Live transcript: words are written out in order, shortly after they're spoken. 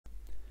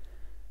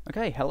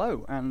Okay,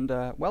 hello and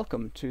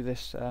welcome to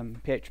this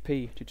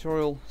PHP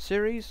tutorial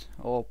series,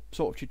 or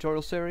sort of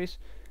tutorial series.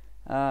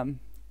 The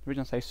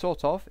reason I say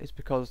sort of is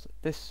because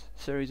this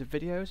series of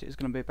videos is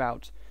going to be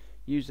about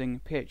using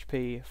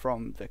PHP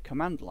from the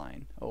command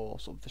line, or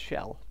sort of the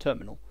shell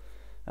terminal.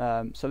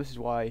 So this is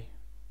why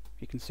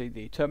you can see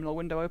the terminal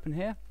window open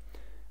here.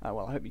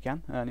 Well, I hope you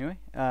can, anyway.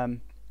 The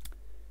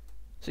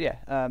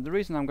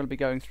reason I'm going to be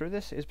going through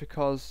this is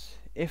because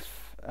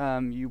if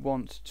you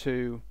want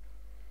to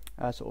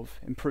sort of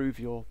improve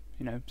your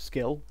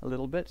skill a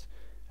little bit,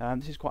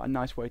 this is quite a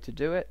nice way to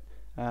do it,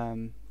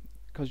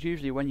 because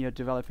usually when you're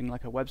developing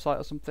like a website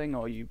or something,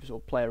 or you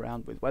sort of play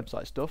around with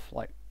website stuff,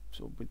 like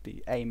sort of with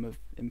the aim of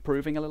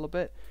improving a little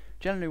bit,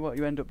 generally what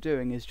you end up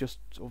doing is just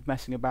sort of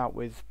messing about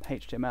with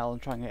HTML and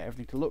trying to get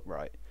everything to look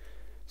right.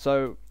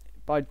 So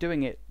by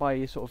doing it,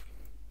 by sort of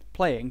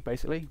playing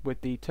basically with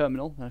the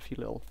terminal and a few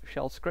little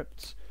shell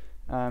scripts,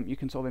 you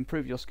can sort of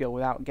improve your skill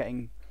without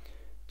getting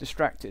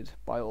distracted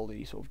by all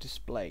the sort of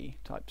display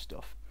type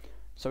stuff.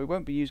 So we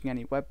won't be using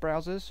any web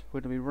browsers.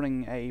 We're going to be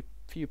running a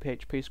few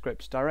PHP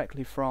scripts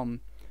directly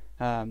from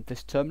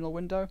this terminal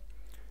window.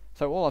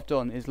 So all I've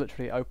done is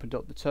literally opened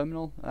up the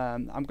terminal.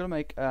 I'm going to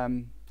make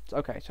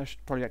okay, so I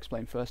should probably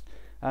explain first.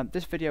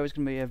 This video is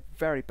going to be a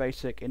very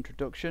basic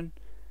introduction,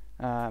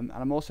 and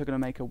I'm also going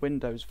to make a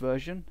Windows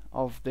version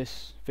of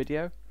this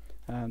video.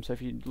 So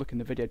if you look in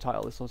the video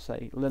title, this will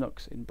say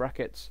Linux in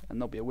brackets,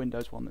 and there'll be a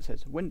Windows one that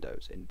says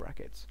Windows in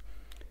brackets.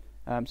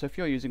 So if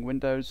you're using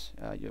Windows,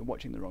 you're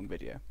watching the wrong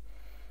video.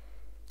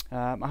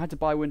 I had to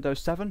buy Windows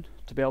 7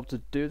 to be able to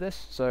do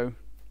this, so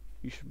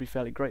you should be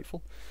fairly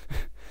grateful.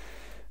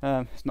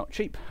 It's not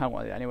cheap.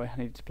 Anyway, I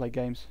needed to play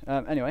games.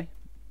 Anyway,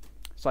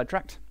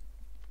 sidetracked.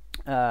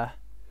 So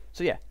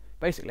yeah,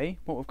 basically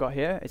what we've got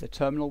here is a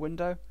terminal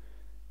window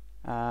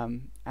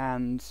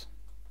and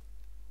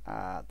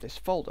this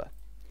folder.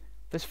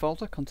 This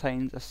folder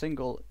contains a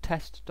single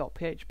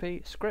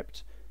test.php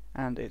script,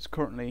 and it's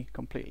currently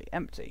completely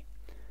empty.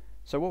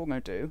 So what we're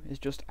going to do is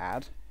just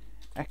add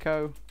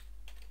echo,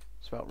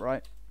 spelt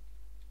right,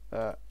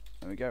 there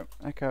we go,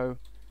 echo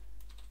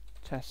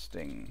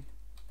testing.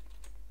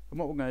 And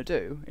what we're going to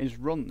do is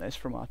run this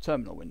from our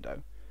terminal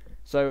window.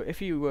 So if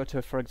you were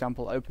to, for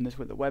example, open this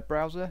with a web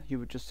browser, you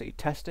would just see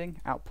testing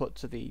output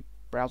to the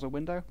browser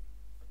window.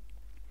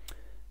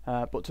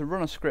 But to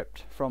run a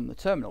script from the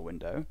terminal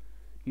window,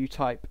 you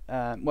type,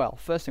 well,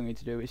 first thing we need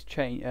to do is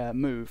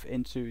move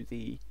into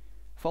the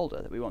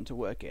folder that we want to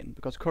work in,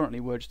 because currently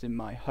we're just in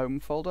my home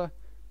folder,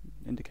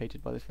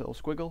 indicated by this little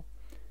squiggle,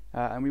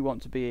 and we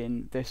want to be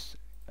in this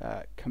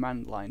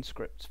command line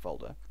scripts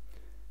folder.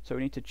 So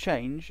we need to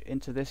change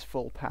into this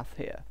full path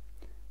here.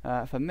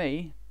 For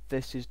me,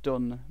 this is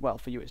done, well,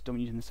 for you it's done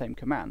using the same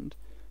command,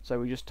 so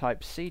we just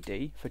type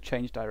cd for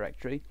change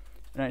directory,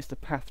 and then it's the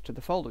path to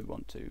the folder we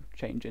want to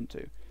change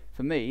into.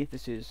 For me,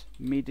 this is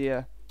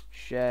media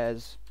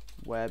shares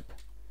web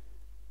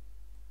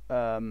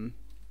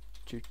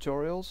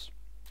tutorials,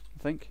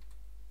 I think.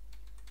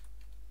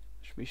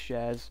 Should be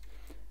shares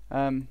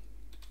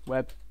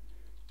web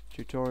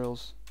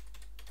tutorials.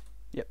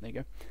 Yep, there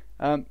you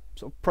go.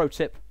 Sort of pro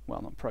tip,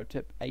 well, not pro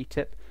tip, a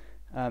tip.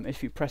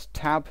 If you press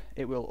tab,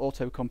 it will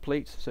auto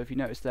complete. So if you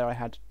notice there, I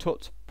had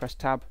tut, press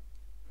tab,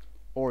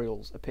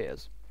 Orioles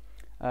appears.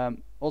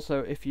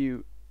 Also, if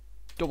you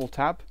double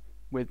tab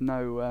with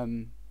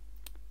no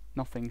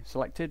nothing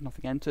selected,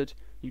 nothing entered,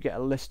 you get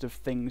a list of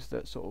things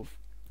that sort of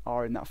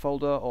are in that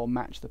folder or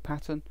match the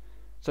pattern.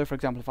 So for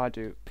example, if I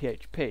do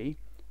PHP,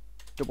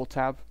 double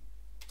tab,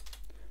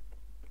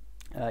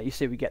 you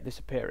see we get this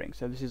appearing.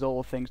 So this is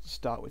all the things to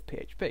start with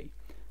PHP.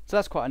 So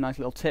that's quite a nice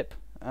little tip.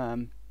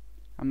 I'm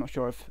not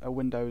sure if a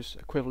Windows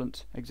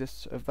equivalent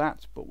exists of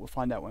that, but we'll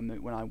find out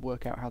when I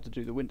work out how to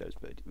do the Windows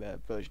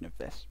version of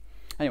this.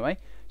 Anyway,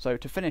 so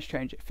to finish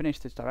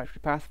this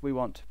directory path, we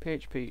want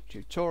PHP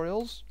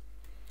tutorials,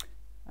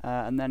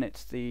 and then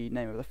it's the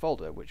name of the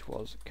folder, which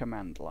was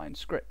command line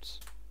scripts.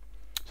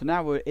 So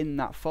now we're in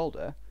that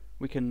folder,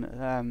 we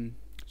can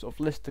sort of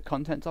list the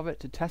contents of it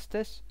to test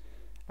this,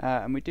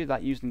 and we do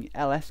that using the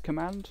ls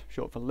command,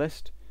 short for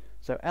list.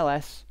 So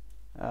ls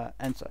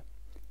enter,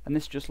 and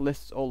this just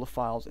lists all the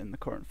files in the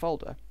current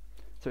folder.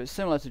 So it's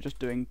similar to just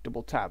doing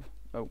double tab.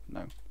 Oh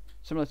no,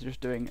 similar to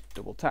just doing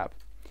double tab,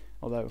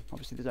 although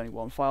obviously there's only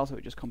one file, so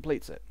it just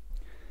completes it.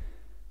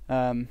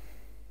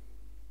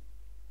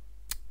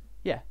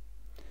 Yeah.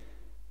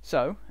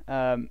 So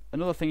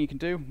another thing you can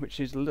do, which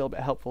is a little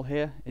bit helpful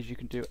here, is you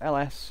can do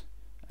ls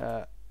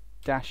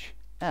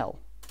 -l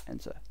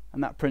enter,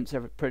 and that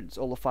prints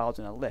all the files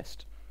in a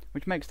list,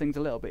 which makes things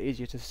a little bit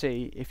easier to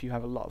see if you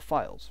have a lot of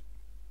files.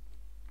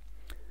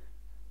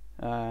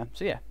 So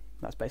yeah,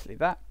 that's basically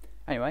that.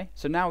 Anyway,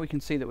 so now we can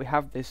see that we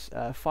have this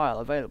file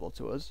available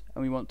to us,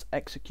 and we want to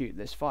execute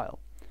this file.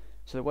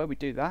 So the way we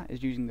do that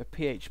is using the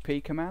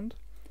php command.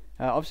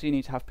 Obviously you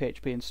need to have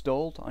PHP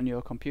installed on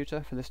your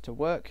computer for this to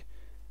work.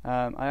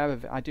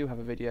 I do have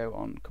a video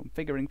on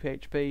configuring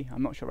PHP.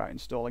 I'm not sure about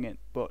installing it,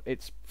 but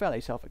it's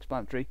fairly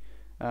self-explanatory.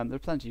 There are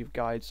plenty of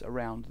guides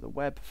around the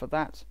web for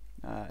that.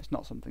 It's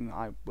not something that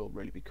I will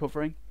really be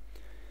covering.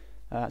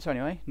 So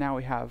anyway, now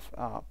we have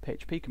our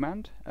PHP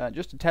command.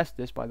 Just to test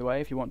this, by the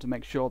way, if you want to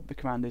make sure that the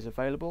command is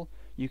available,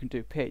 you can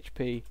do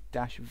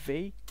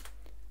php-v,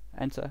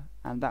 enter,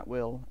 and that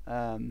will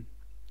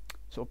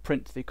sort of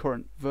print the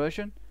current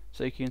version.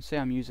 So you can see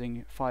I'm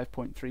using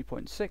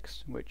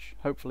 5.3.6, which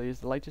hopefully is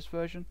the latest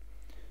version.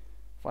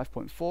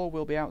 5.4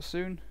 will be out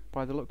soon,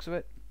 by the looks of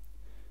it.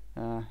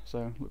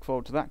 So look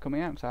forward to that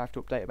coming out, because I have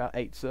to update about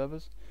 8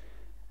 servers.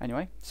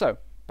 Anyway, so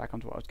back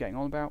onto what I was getting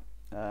on about.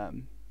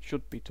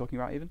 Should be talking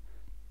about even.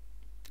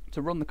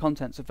 To run the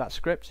contents of that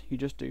script, you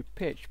just do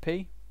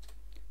php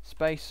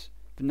space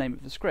the name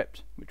of the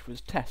script, which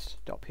was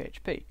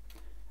test.php, and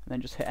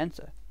then just hit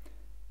enter.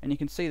 And you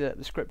can see that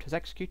the script has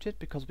executed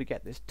because we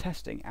get this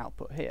testing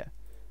output here.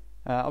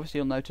 Obviously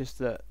you'll notice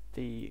that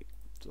the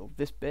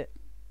this bit,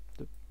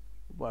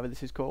 whatever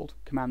this is called,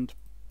 command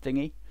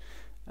thingy,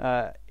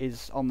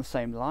 is on the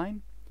same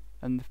line,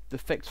 and the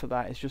fix for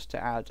that is just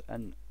to add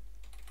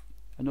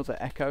another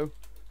echo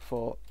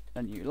for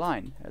a new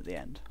line at the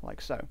end,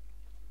 like so.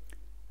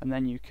 And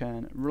then you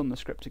can run the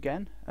script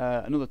again.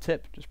 Another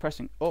tip, just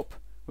pressing up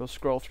will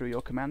scroll through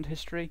your command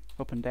history,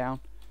 up and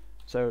down.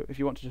 So if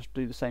you want to just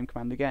do the same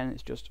command again,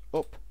 it's just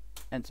up,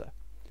 enter.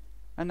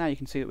 And now you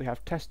can see that we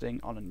have testing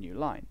on a new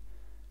line.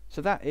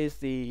 So that is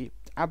the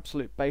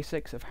absolute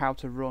basics of how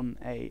to run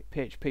a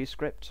PHP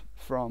script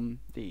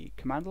from the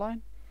command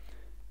line.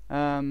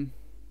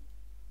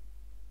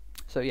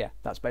 So yeah,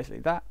 that's basically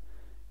that.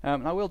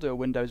 And I will do a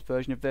Windows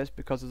version of this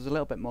because there's a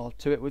little bit more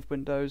to it with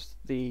Windows.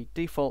 The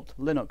default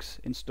Linux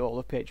install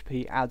of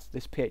PHP adds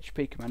this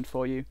PHP command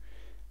for you,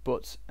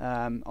 but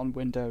on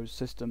Windows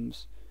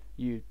systems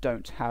you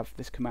don't have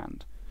this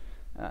command.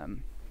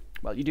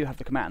 Well, you do have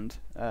the command,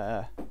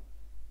 but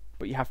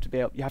you have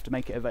to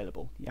make it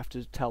available. You have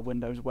to tell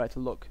Windows where to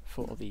look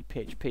for the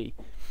PHP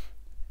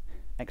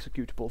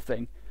executable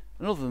thing.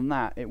 And other than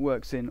that, it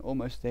works in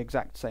almost the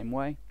exact same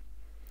way.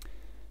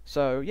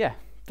 So yeah,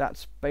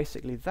 that's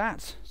basically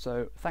that.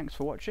 So thanks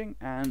for watching,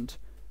 and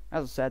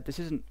as I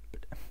said,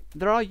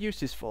 there are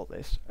uses for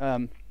this.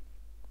 For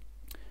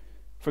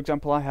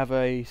example, I have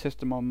a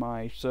system on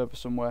my server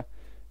somewhere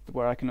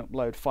where I can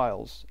upload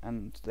files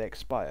and they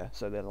expire,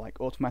 so they're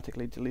like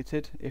automatically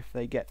deleted if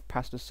they get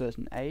past a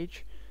certain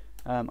age.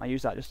 I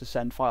use that just to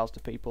send files to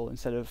people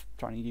instead of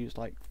trying to use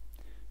like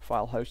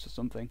file host or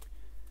something.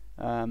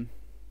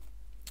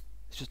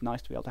 It's just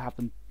nice to be able to have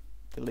them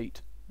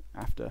delete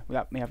after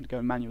without me having to go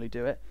and manually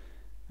do it.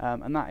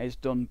 And that is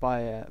done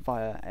via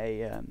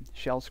a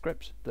shell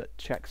script that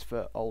checks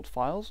for old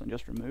files and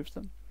just removes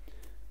them.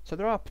 So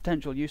there are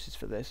potential uses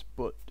for this,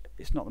 but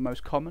it's not the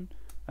most common.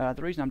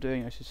 The reason I'm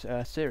doing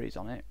a series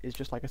on it is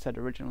just like I said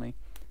originally,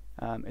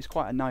 it's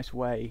quite a nice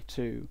way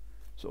to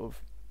sort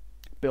of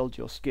build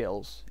your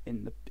skills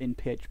in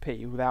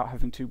PHP without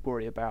having to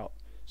worry about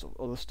sort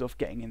of other stuff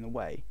getting in the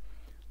way.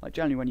 Like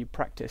generally when you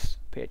practice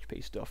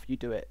PHP stuff, you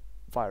do it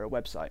via a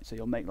website, so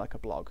you'll make like a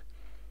blog.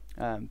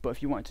 But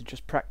if you wanted to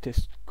just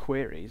practice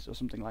queries or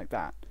something like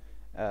that,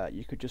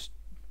 you could just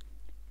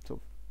sort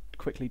of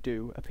quickly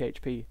do a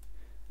PHP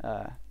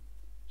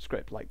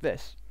script like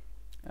this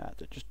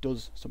that just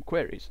does some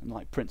queries and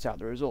like prints out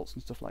the results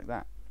and stuff like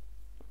that.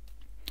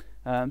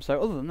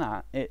 So other than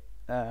that, it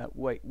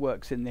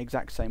works in the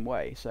exact same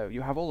way. So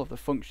you have all of the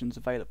functions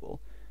available.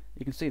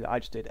 You can see that I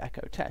just did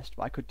echo test,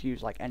 but I could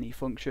use like any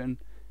function,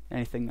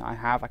 anything that I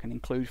have. I can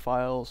include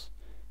files,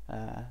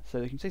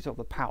 so you can see sort of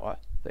the power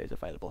that is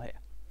available here.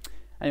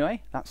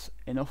 Anyway, that's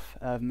enough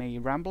of me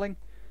rambling.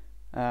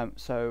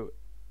 So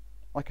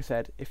like I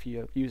said, if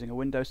you're using a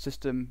Windows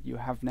system, you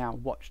have now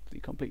watched the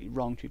completely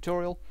wrong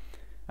tutorial.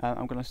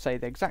 I'm going to say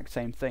the exact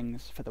same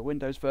things for the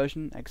Windows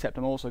version, except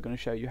I'm also going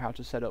to show you how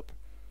to set up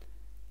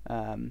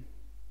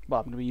well,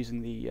 I'm going to be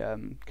using the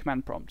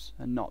command prompts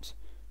and not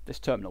this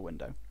terminal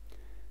window.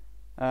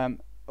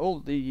 All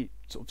the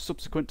sort of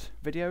subsequent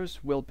videos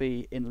will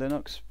be in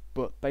Linux,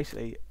 but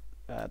basically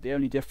the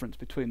only difference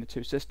between the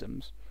two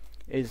systems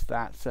is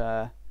that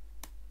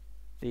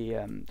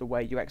the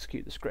way you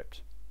execute the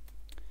script.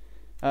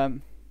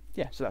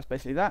 Yeah, so that's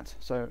basically that.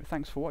 So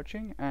thanks for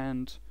watching,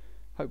 and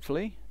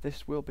hopefully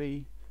this will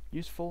be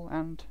useful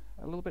and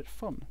a little bit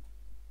fun.